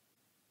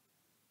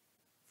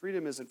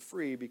 Freedom isn't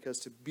free because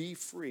to be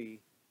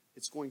free,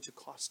 it's going to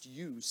cost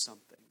you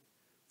something.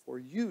 For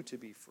you to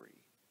be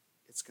free,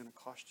 it's going to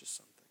cost you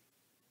something.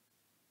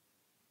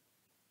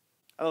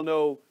 I don't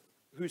know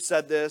who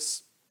said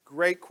this.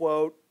 Great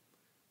quote.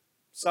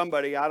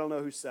 Somebody, I don't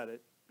know who said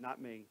it,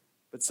 not me.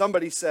 But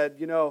somebody said,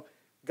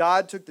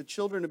 God took the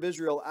children of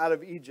Israel out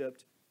of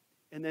Egypt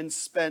and then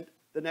spent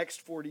the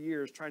next 40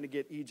 years trying to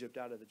get Egypt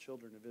out of the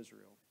children of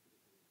Israel.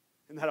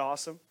 Isn't that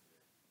awesome?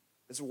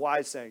 It's a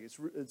wise saying.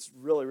 It's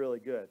really, really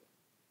good.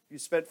 You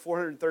spent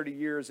 430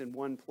 years in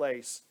one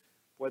place.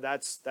 Boy,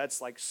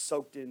 that's like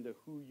soaked into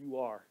who you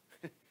are.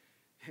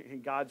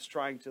 And God's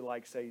trying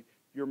to say,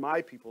 you're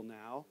my people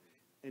now.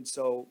 And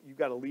so you've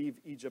got to leave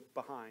Egypt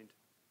behind.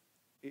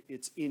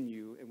 It's in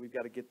you, and we've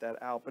got to get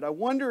that out. But I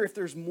wonder if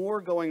there's more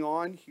going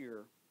on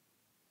here.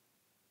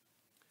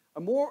 I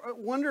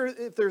wonder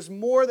if there's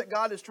more that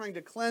God is trying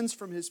to cleanse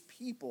from his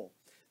people.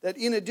 That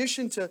in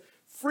addition to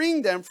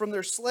freeing them from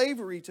their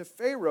slavery to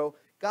Pharaoh,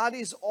 God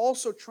is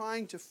also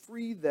trying to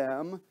free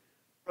them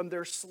from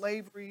their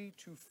slavery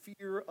to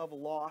fear of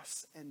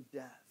loss and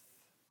death.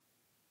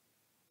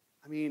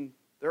 I mean,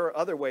 there are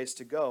other ways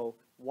to go.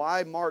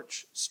 Why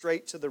march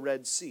straight to the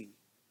Red Sea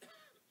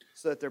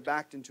so that they're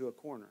backed into a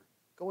corner?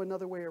 Go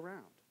another way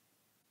around.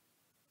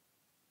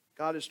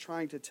 God is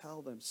trying to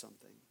tell them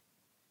something.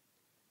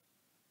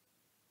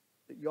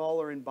 That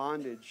y'all are in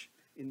bondage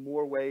in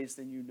more ways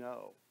than you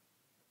know.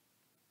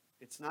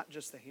 It's not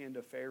just the hand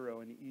of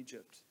Pharaoh in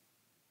Egypt.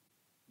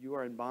 You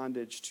are in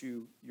bondage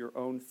to your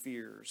own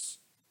fears.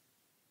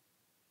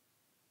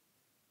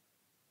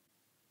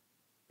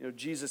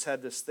 Jesus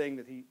had this thing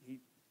that he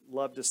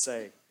loved to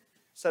say.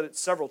 Said it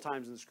several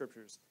times in the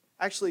scriptures.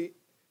 Actually,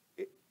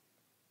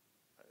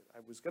 I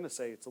was going to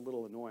say it's a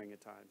little annoying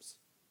at times.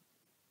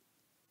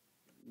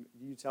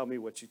 You tell me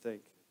what you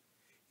think.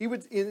 He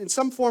would, in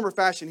some form or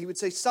fashion, he would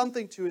say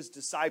something to his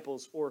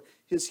disciples or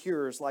his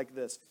hearers like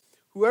this.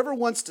 Whoever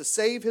wants to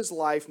save his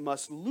life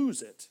must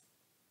lose it.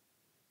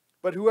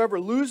 But whoever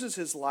loses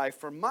his life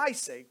for my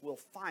sake will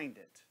find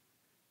it.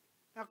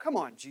 Now, come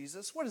on,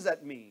 Jesus. What does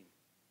that mean?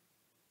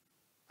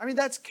 I mean,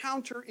 that's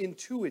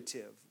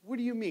counterintuitive. What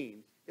do you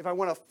mean? If I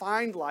want to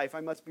find life,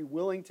 I must be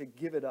willing to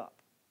give it up.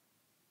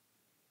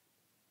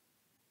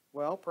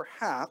 Well,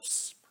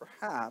 perhaps,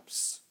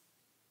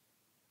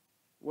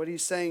 what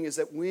he's saying is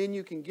that when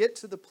you can get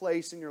to the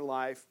place in your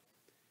life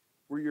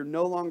where you're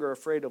no longer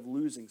afraid of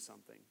losing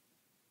something,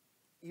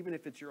 even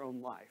if it's your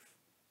own life,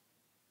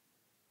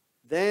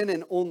 then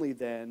and only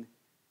then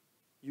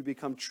you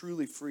become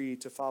truly free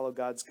to follow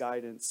God's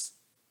guidance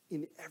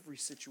in every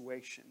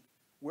situation,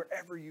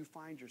 wherever you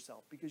find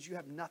yourself, because you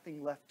have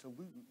nothing left to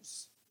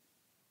lose.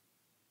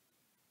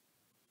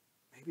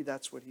 Maybe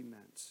that's what he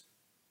meant.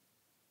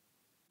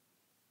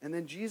 And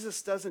then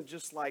Jesus doesn't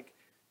just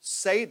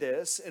say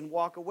this and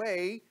walk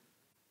away.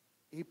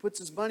 He puts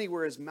his money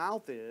where his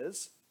mouth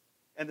is.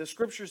 And the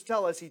scriptures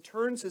tell us he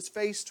turns his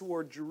face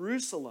toward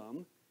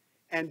Jerusalem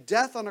and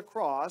death on a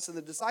cross. And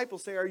the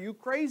disciples say, "Are you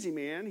crazy,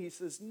 man?" He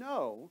says,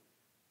 "No,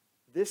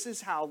 this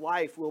is how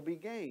life will be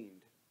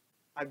gained.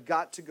 I've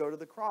got to go to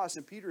the cross."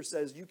 And Peter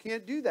says, "You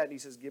can't do that." And he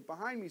says, "Get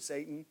behind me,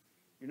 Satan.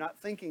 You're not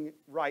thinking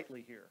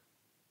rightly here.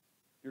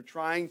 You're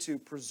trying to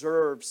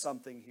preserve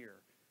something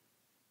here.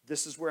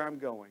 This is where I'm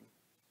going."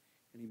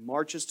 And he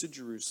marches to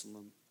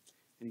Jerusalem,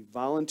 and he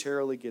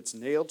voluntarily gets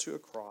nailed to a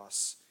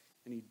cross,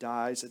 and he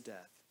dies a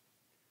death.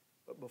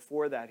 But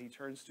before that, he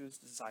turns to his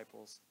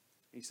disciples,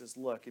 and he says,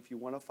 "Look, if you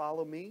want to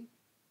follow me,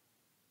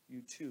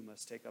 you too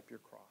must take up your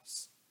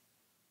cross."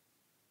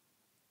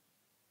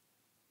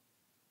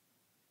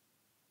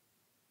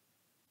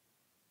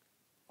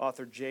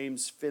 Author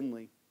James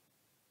Finley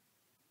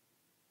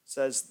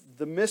says,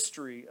 "The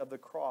mystery of the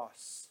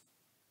cross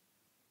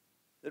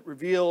that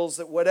reveals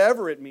that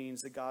whatever it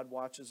means that God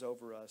watches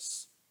over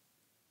us,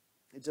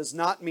 it does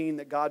not mean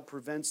that God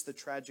prevents the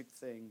tragic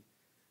thing,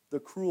 the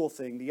cruel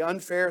thing, the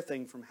unfair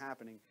thing from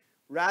happening.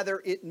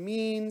 Rather, it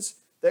means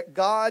that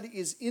God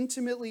is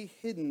intimately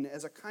hidden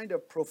as a kind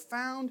of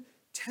profound,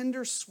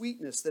 tender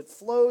sweetness that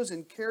flows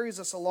and carries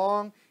us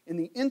along in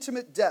the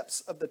intimate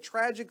depths of the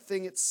tragic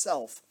thing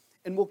itself,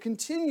 and will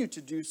continue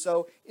to do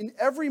so in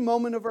every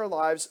moment of our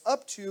lives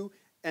up to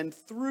and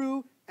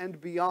through and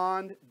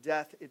beyond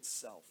death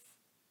itself."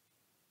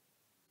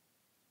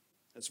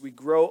 As we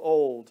grow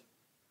old,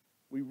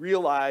 we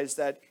realize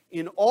that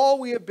in all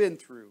we have been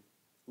through,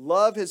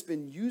 love has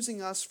been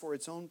using us for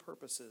its own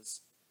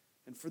purposes.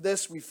 And for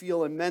this, we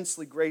feel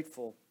immensely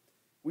grateful.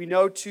 We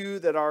know, too,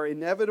 that our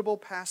inevitable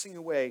passing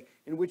away,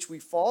 in which we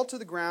fall to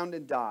the ground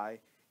and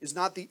die, is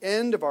not the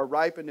end of our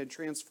ripened and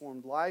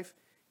transformed life.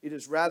 It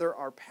is rather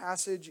our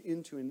passage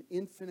into an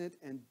infinite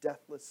and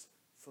deathless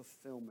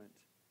fulfillment.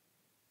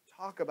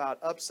 Talk about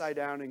upside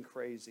down and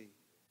crazy.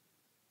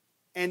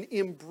 And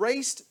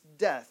embraced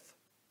death,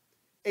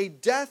 a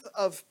death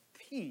of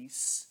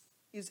peace,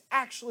 is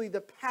actually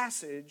the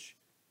passage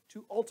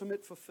to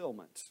ultimate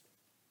fulfillment.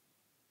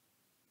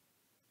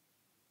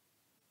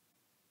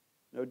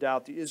 No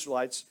doubt the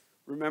Israelites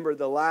remember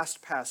the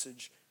last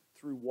passage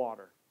through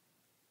water.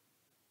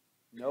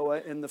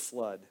 Noah and the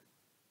flood.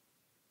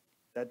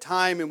 That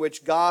time in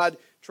which God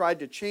tried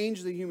to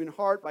change the human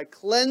heart by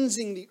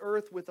cleansing the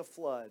earth with a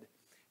flood.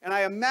 And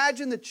I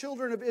imagine the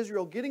children of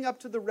Israel getting up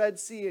to the Red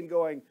Sea and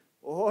going,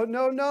 "Oh,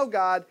 no, no,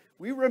 God.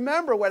 We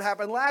remember what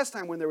happened last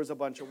time when there was a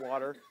bunch of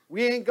water.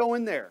 We ain't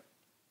going there."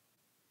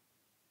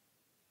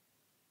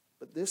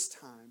 But this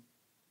time,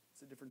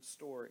 it's a different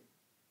story.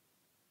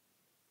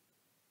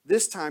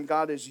 This time,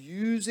 God is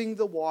using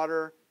the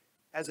water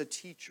as a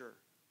teacher,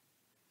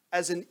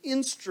 as an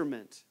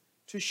instrument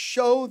to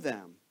show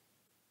them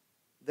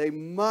they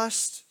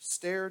must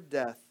stare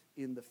death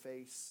in the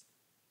face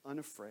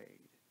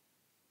unafraid.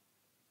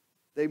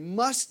 They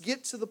must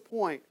get to the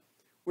point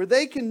where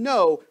they can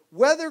know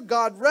whether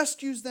God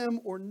rescues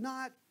them or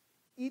not,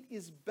 it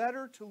is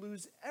better to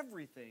lose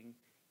everything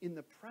in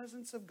the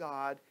presence of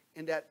God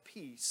and at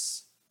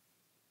peace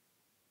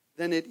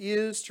than it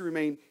is to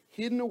remain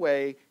hidden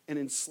away and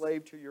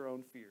enslaved to your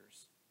own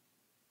fears.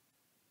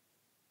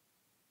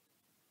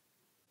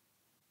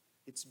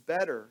 It's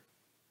better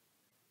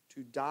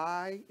to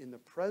die in the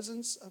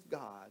presence of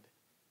God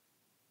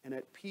and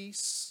at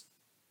peace,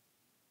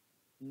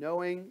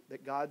 knowing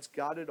that God's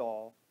got it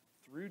all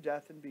through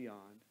death and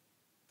beyond,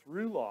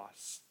 through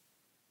loss,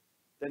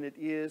 than it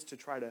is to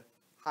try to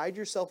hide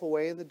yourself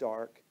away in the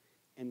dark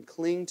and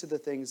cling to the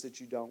things that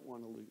you don't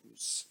want to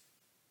lose.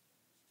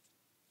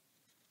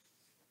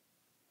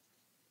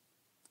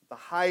 The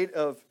height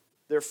of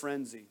their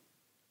frenzy,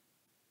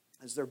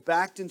 as they're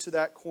backed into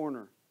that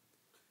corner,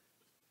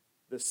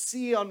 the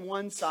sea on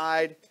one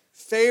side,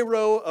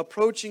 Pharaoh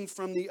approaching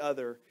from the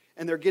other,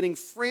 and they're getting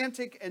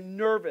frantic and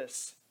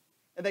nervous,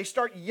 and they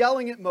start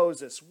yelling at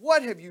Moses,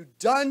 "What have you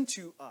done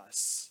to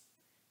us?"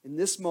 In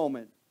this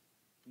moment,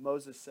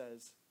 Moses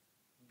says,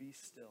 "Be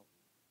still.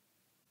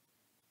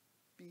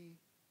 Be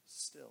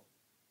still."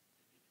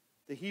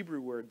 The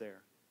Hebrew word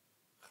there,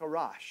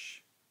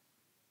 charash.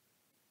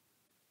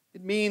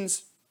 It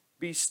means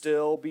be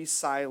still, be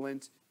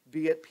silent,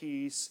 be at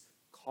peace,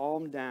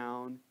 calm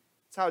down.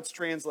 That's how it's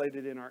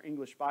translated in our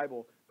English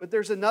Bible. But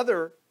there's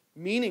another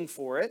meaning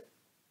for it.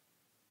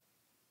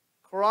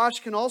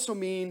 Charash can also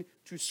mean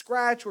to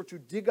scratch or to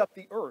dig up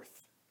the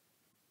earth.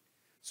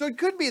 So it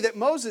could be that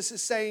Moses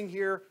is saying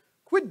here,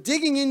 quit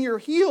digging in your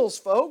heels,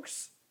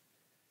 folks.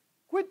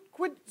 Quit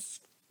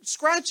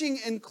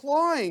scratching and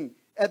clawing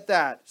at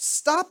that.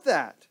 Stop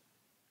that.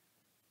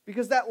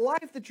 Because that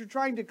life that you're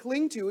trying to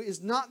cling to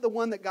is not the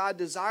one that God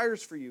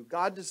desires for you.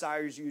 God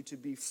desires you to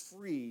be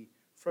free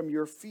from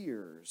your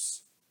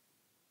fears.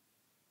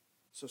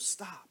 So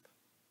stop.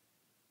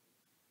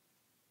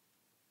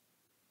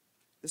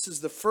 This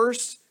is the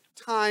first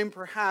time,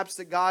 perhaps,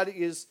 that God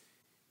is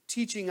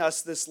teaching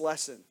us this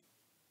lesson.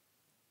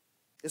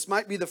 This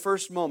might be the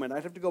first moment.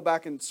 I'd have to go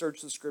back and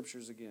search the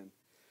scriptures again.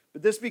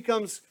 But this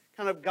becomes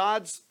kind of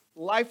God's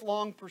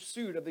lifelong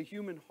pursuit of the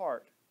human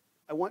heart.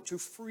 I want to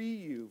free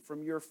you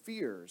from your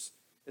fears,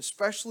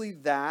 especially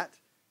that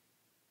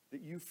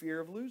you fear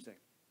of losing.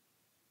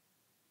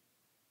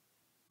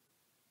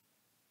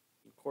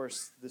 Of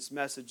course, this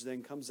message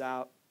then comes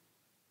out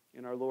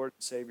in our Lord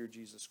and Savior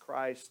Jesus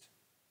Christ,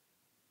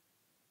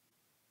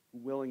 who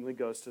willingly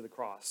goes to the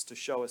cross to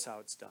show us how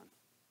it's done.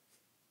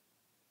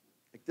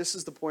 Like, this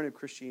is the point of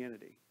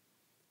Christianity.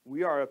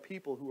 We are a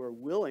people who are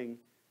willing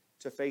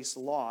to face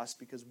loss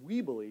because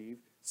we believe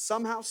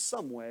somehow,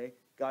 some way,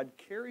 God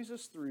carries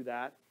us through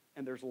that,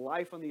 and there's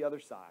life on the other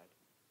side.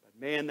 But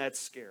man, that's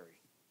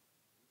scary.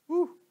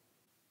 Whew.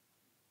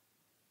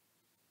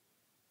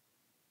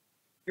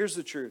 Here's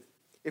the truth.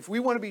 If we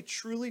want to be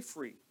truly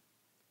free,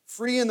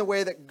 free in the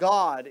way that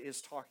God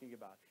is talking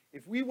about,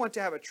 if we want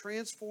to have a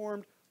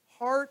transformed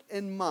heart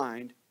and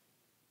mind,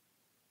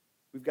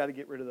 we've got to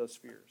get rid of those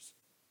fears.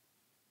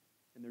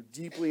 And they're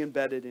deeply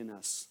embedded in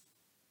us.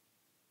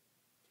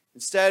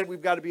 Instead,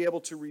 we've got to be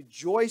able to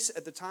rejoice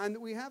at the time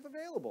that we have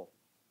available.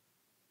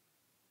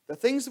 The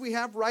things that we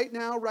have right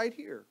now, right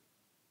here.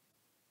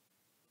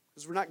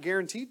 Because we're not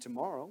guaranteed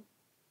tomorrow.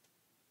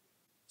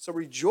 So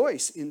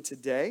rejoice in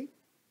today.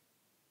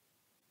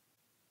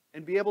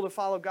 And be able to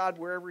follow God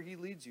wherever He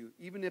leads you.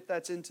 Even if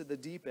that's into the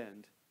deep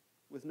end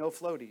with no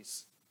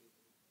floaties.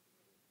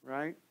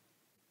 Right?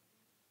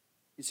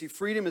 You see,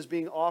 freedom is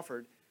being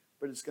offered,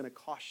 but it's going to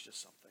cost you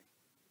something.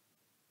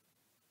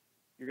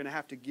 You're going to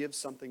have to give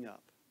something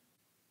up.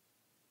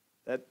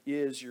 That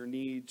is your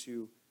need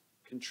to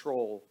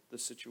control the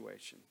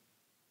situation.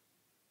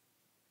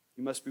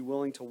 You must be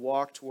willing to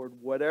walk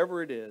toward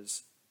whatever it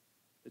is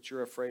that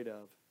you're afraid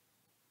of,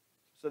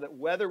 so that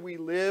whether we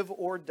live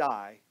or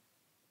die,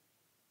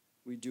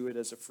 we do it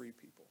as a free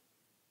people.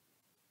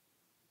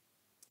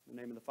 In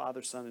the name of the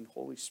Father, Son, and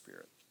Holy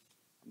Spirit.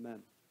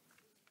 Amen.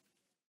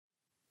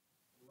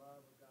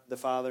 The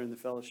Father and the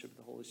fellowship of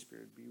the Holy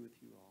Spirit be with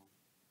you all.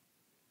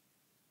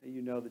 May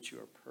you know that you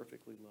are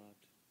perfectly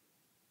loved,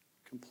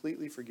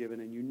 completely forgiven,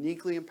 and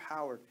uniquely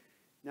empowered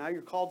Now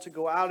you're called to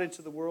go out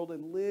into the world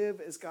and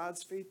live as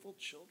God's faithful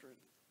children.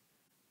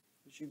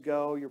 As you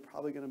go, you're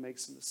probably going to make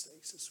some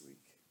mistakes this week.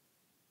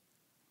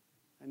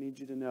 I need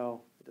you to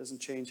know it doesn't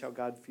change how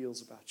God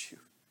feels about you.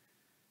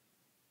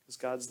 Because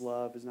God's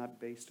love is not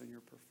based on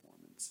your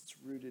performance. It's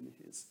rooted in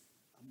his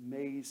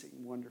amazing,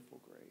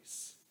 wonderful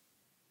grace.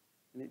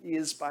 And it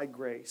is by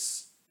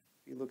grace.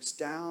 He looks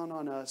down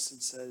on us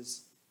and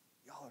says,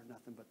 y'all are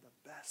nothing but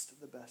the best of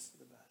the best of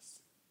the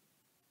best.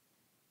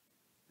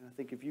 And I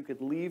think if you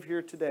could leave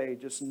here today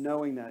just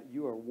knowing that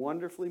you are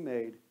wonderfully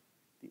made,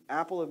 the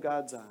apple of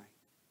God's eye,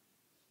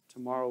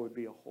 tomorrow would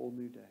be a whole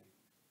new day.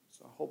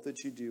 So I hope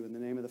that you do. In the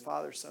name of the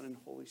Father, Son, and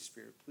Holy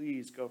Spirit,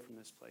 please go from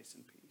this place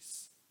in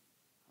peace.